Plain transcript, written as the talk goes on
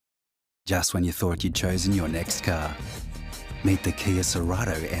Just when you thought you'd chosen your next car. Meet the Kia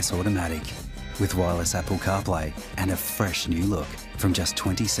Cerato S Automatic with wireless Apple CarPlay and a fresh new look from just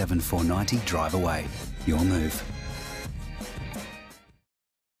 $27,490 drive away. Your move.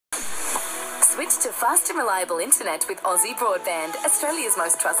 Switch to fast and reliable internet with Aussie Broadband, Australia's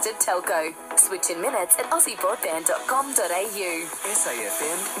most trusted telco. Switch in minutes at aussiebroadband.com.au.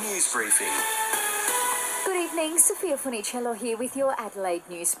 SAFM News Briefing. Good evening, Sophia Footicello here with your Adelaide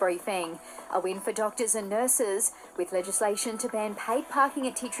News Briefing. A win for doctors and nurses, with legislation to ban paid parking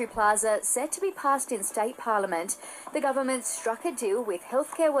at Tea Tree Plaza set to be passed in State Parliament. The government struck a deal with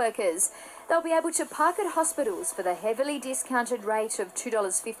healthcare workers. They'll be able to park at hospitals for the heavily discounted rate of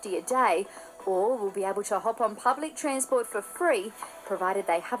 $2.50 a day, or will be able to hop on public transport for free, provided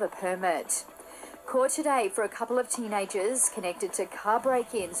they have a permit. Court today for a couple of teenagers connected to car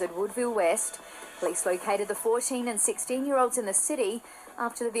break-ins at Woodville West. Police located the 14 and 16-year-olds in the city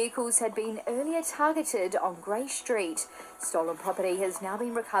after the vehicles had been earlier targeted on Grey Street. Stolen property has now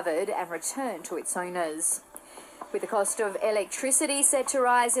been recovered and returned to its owners. With the cost of electricity set to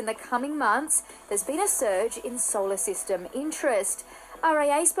rise in the coming months, there's been a surge in solar system interest.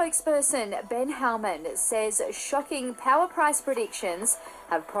 RAA spokesperson Ben Howman says shocking power price predictions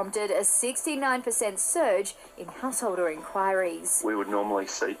have prompted a 69% surge in householder inquiries. We would normally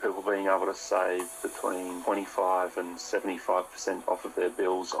see people being able to save between 25 and 75% off of their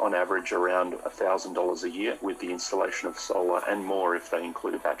bills, on average around $1,000 a year, with the installation of solar, and more if they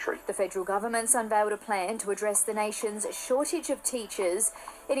include a battery. The federal government's unveiled a plan to address the nation's shortage of teachers.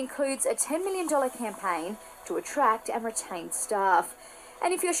 It includes a $10 million campaign to attract and retain staff.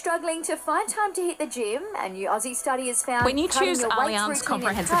 And if you're struggling to find time to hit the gym, a new Aussie study has found when you choose Allianz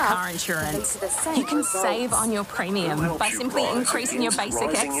Comprehensive Car Insurance, you can save on your premium by simply increasing your basic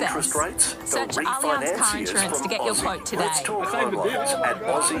excess. Search Allianz Car Insurance to get your quote today. Let's talk home loans at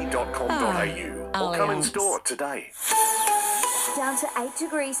aussie.com.au or come in store today. Down to 8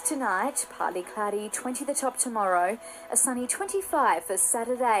 degrees tonight, partly cloudy, 20 the top tomorrow, a sunny 25 for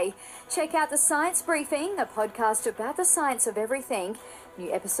Saturday. Check out The Science Briefing, a podcast about the science of everything.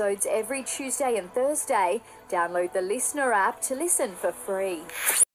 New episodes every Tuesday and Thursday. Download the Listener app to listen for free.